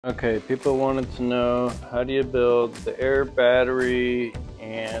Okay, people wanted to know, how do you build the air battery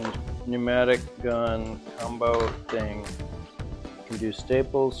and pneumatic gun combo thing? You can do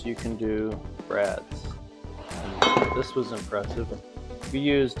staples, you can do brads. And this was impressive. We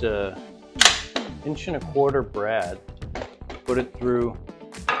used a 1.25 inch brad, put it through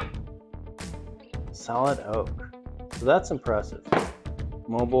solid oak. So that's impressive.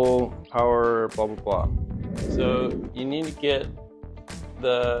 Mobile power, blah, blah, blah. So you need to get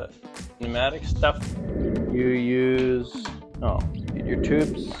the pneumatic stuff. You use your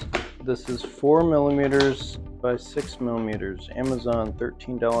tubes. This is 4mm by 6mm. Amazon,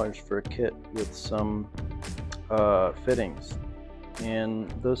 $13 for a kit with some fittings, and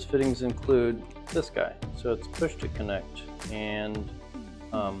those fittings include this guy. So it's push to connect, and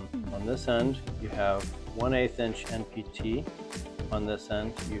on this end you have 1/8 inch NPT. On this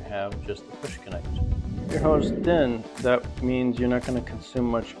end you have just the push connect. Your hose thin, that means you're not going to consume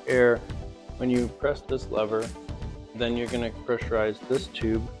much air. When you press this lever, then you're going to pressurize this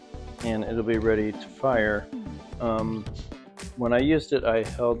tube and it'll be ready to fire. When I used it, I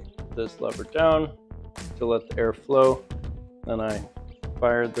held this lever down to let the air flow. Then I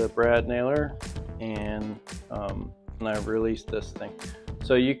fired the brad nailer and I released this thing.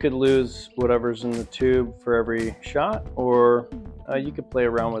 So you could lose whatever's in the tube for every shot, or you could play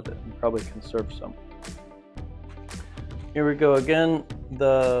around with it and probably conserve some. Here we go again.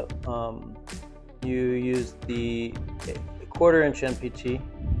 You use the 1/4 inch NPT.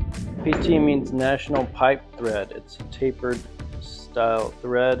 PT means National Pipe Thread. It's a tapered style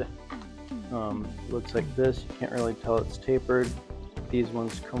thread. Looks like this. You can't really tell it's tapered. These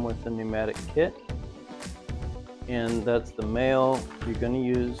ones come with a pneumatic kit. And that's the male. You're going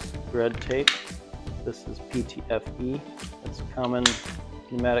to use thread tape. This is PTFE. It's common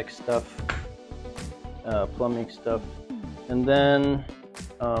pneumatic stuff, plumbing stuff. And then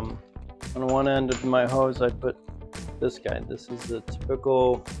on one end of my hose I put this guy. This is the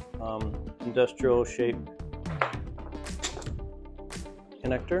typical industrial shape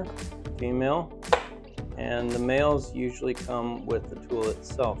connector, female, and the males usually come with the tool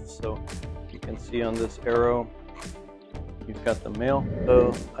itself. So you can see on this arrow you've got the male.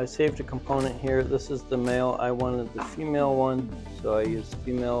 So I saved a component here. This is the male. I wanted the female one, so I used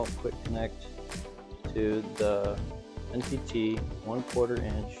female quick connect to the NPT 1/4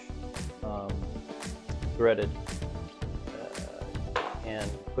 inch threaded and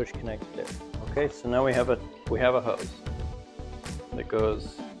push connected it. Okay, so now we have a hose that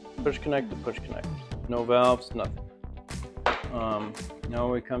goes push connect to push connect. No valves, nothing. Now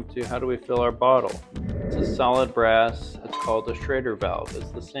we come to, how do we fill our bottle? It's a solid brass. It's called a Schrader valve.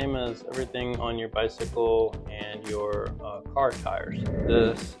 It's the same as everything on your bicycle and your car tires.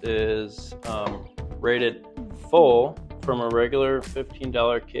 This is rated full from a regular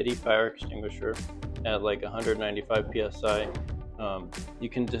 $15 kitty fire extinguisher at like 195 psi. You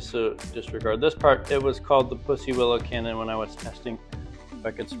can disregard this part. It was called the Pussy Willow cannon when I was testing if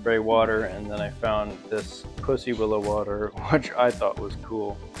I could spray water, and then I found this Pussy Willow water, which I thought was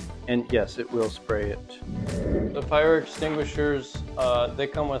cool. And yes, it will spray it. The fire extinguishers, they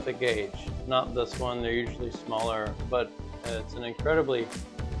come with a gauge. Not this one, they're usually smaller, but it's an incredibly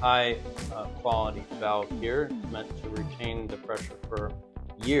high quality valve here. It's meant to retain the pressure for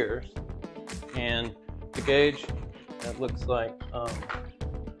years. And the gauge, it looks like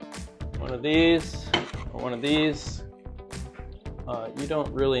one of these or one of these. You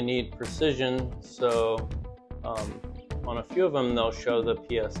don't really need precision, so on a few of them they'll show the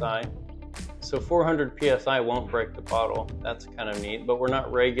PSI. So 400 PSI won't break the bottle. That's kind of neat, but we're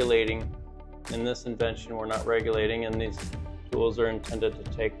not regulating. In this invention, we're not regulating, and these tools are intended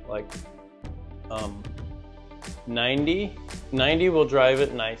to take like 90. 90 will drive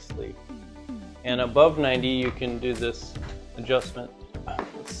it nicely. And above 90, you can do this adjustment.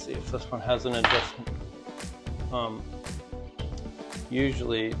 Let's see if this one has an adjustment.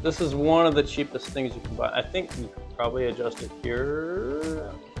 Usually, this is one of the cheapest things you can buy. I think you could probably adjust it here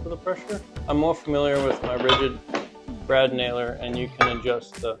for the pressure. I'm more familiar with my rigid brad nailer, and you can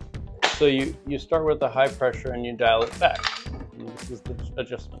adjust the, so you start with the high pressure and you dial it back. And this is the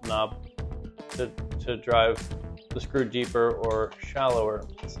adjustment knob to drive the screw deeper or shallower.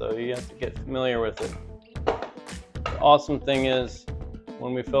 So you have to get familiar with it. The awesome thing is,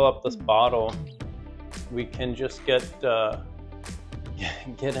 when we fill up this bottle, we can just get an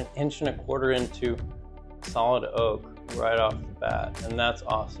 1.25 inch into solid oak right off the bat, and that's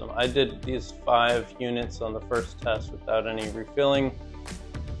awesome. I did these 5 units on the first test without any refilling.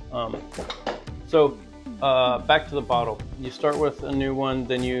 Back to the bottle. You start with a new one,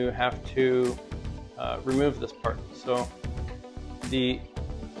 then you have to remove this part. So the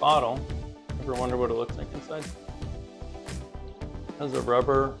bottle. Ever wonder what it looks like inside? It has a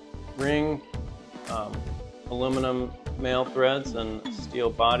rubber ring, aluminum male threads, and steel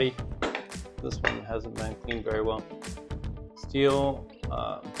body. This one hasn't been cleaned very well. Steel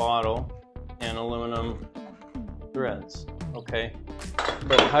bottle and aluminum threads. Okay,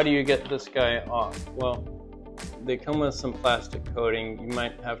 but how do you get this guy off? Well, they come with some plastic coating. You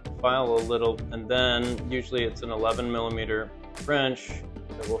might have to file a little, and then usually it's an 11mm wrench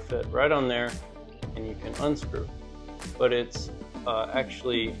that will fit right on there, and you can unscrew. But it's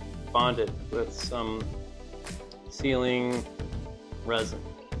actually bonded with some sealing resin.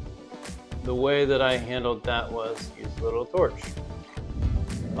 The way that I handled that was use a little torch.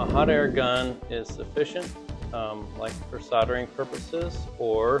 A hot air gun is sufficient, like for soldering purposes,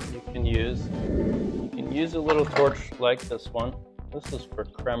 or you can use a little torch like this one. This is for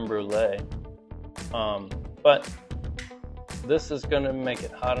creme brulee, but this is going to make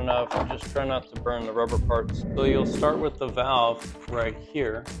it hot enough. Just try not to burn the rubber parts. So you'll start with the valve right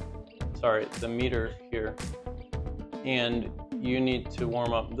here, sorry, the meter here, and you need to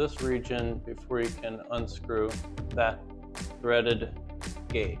warm up this region before you can unscrew that threaded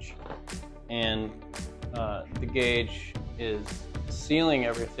gauge. And the gauge is sealing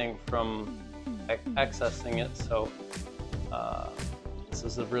everything from accessing it, so this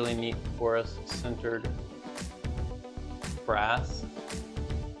is a really neat porous sintered brass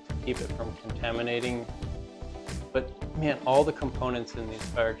to keep it from contaminating. But man, all the components in these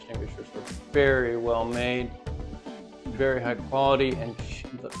fire extinguishers are very well made, very high quality, and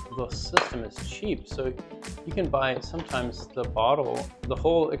the system is cheap. So you can buy sometimes the bottle, the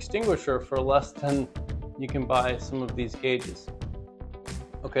whole extinguisher, for less than you can buy some of these gauges.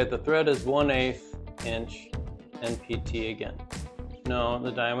 Okay, the thread is 1/8 inch NPT again. No,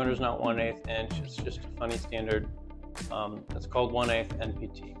 the diameter is not 1/8 inch, it's just a funny standard. It's called 1/8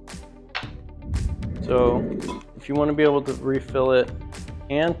 NPT. So if you want to be able to refill it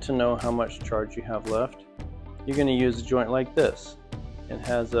and to know how much charge you have left, you're going to use a joint like this. It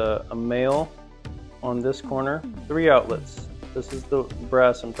has a male on this corner, 3 outlets. This is the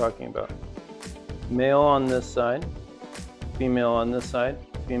brass I'm talking about. Male on this side, female on this side,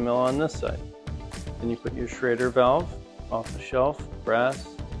 female on this side. Then you put your Schrader valve off the shelf,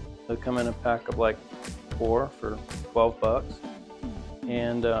 brass. They'll come in a pack of like 4 for 12 bucks.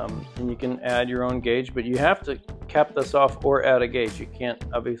 And you can add your own gauge, but you have to cap this off or add a gauge. You can't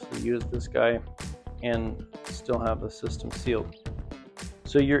obviously use this guy and still have the system sealed.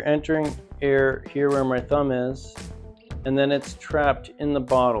 So you're entering air here where my thumb is, and then it's trapped in the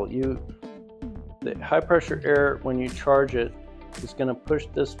bottle. The high pressure air, when you charge it, is going to push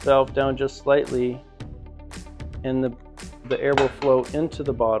this valve down just slightly, and the air will flow into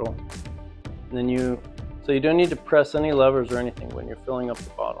the bottle. And then so you don't need to press any levers or anything when you're filling up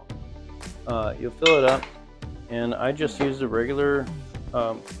the bottle. You'll fill it up, and I just use a regular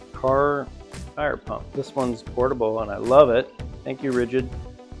car tire pump. This one's portable and I love it. Thank you, Rigid.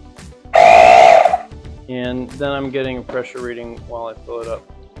 And then I'm getting a pressure reading while I fill it up.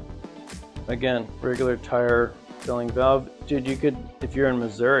 Again, regular tire filling valve. Dude, you could, if you're in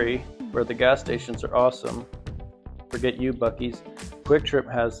Missouri, where the gas stations are awesome, forget you, Buc-ee's, Quick Trip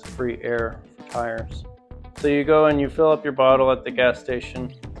has free air for tires. So you go and you fill up your bottle at the gas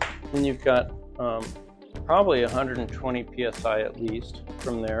station, and you've got probably 120 psi at least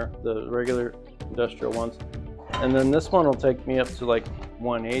from there, the regular industrial ones. And then this one will take me up to like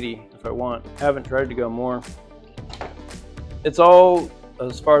 180 if I want. Haven't tried to go more. It's all,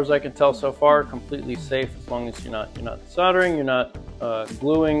 as far as I can tell so far, completely safe, as long as you're not soldering, you're not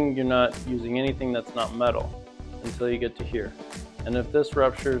gluing, you're not using anything that's not metal until you get to here. And if this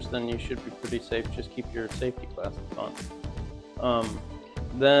ruptures, then you should be pretty safe. Just keep your safety glasses on.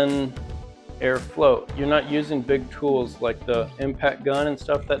 Then air float. You're not using big tools like the impact gun and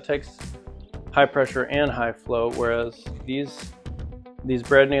stuff that takes high pressure and high flow, whereas these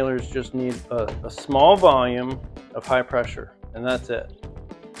bread nailers just need a small volume of high pressure, and that's it.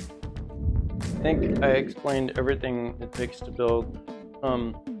 I think I explained everything it takes to build.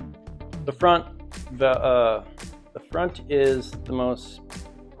 The front is the most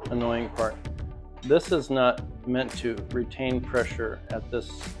annoying part. This is not meant to retain pressure at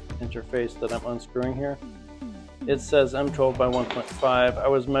this interface that I'm unscrewing here. It says M12 by 1.5. I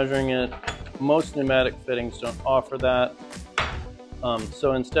was measuring it. Most pneumatic fittings don't offer that.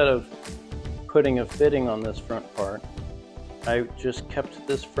 So instead of putting a fitting on this front part, I just kept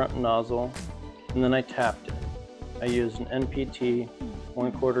this front nozzle and then I tapped it. I used an NPT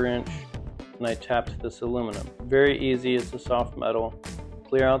 1/4 inch, and I tapped this aluminum. Very easy, it's a soft metal.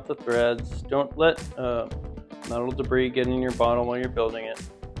 Clear out the threads. Don't let metal debris get in your bottle while you're building it.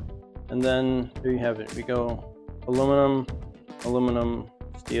 And then there you have it. We go aluminum, aluminum,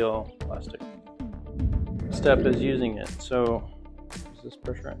 steel, plastic. Step is using it. So is this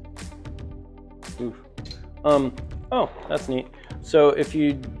pressure? Oof. Oh, that's neat. So if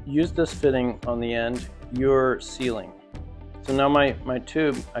you use this fitting on the end, you're sealing. So now my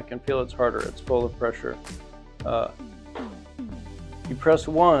tube, I can feel it's harder. It's full of pressure. You press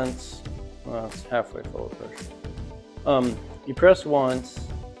once, well, it's halfway full of pressure. You press once,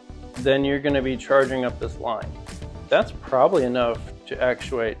 then you're going to be charging up this line. That's probably enough to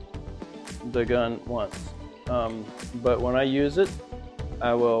actuate the gun once. But when I use it,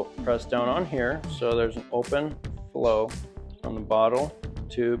 I will press down on here, so there's an open flow from the bottle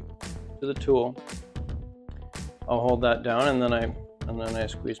tube to the tool. I'll hold that down, and then I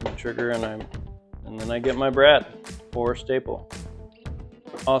squeeze my trigger, and then I get my brad or staple.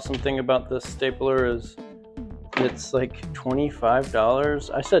 Awesome thing about this stapler is it's like $25.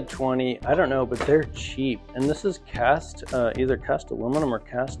 I said 20, I don't know, but they're cheap. And this is cast, either cast aluminum or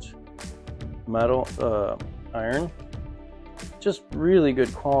cast metal iron. Just really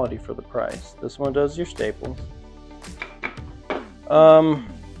good quality for the price. This one does your staples.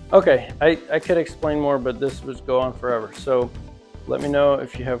 Okay, I could explain more, but this would go on forever. So let me know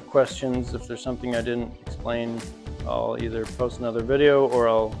if you have questions. If there's something I didn't explain, I'll either post another video or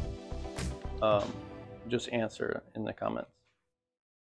I'll just answer in the comments.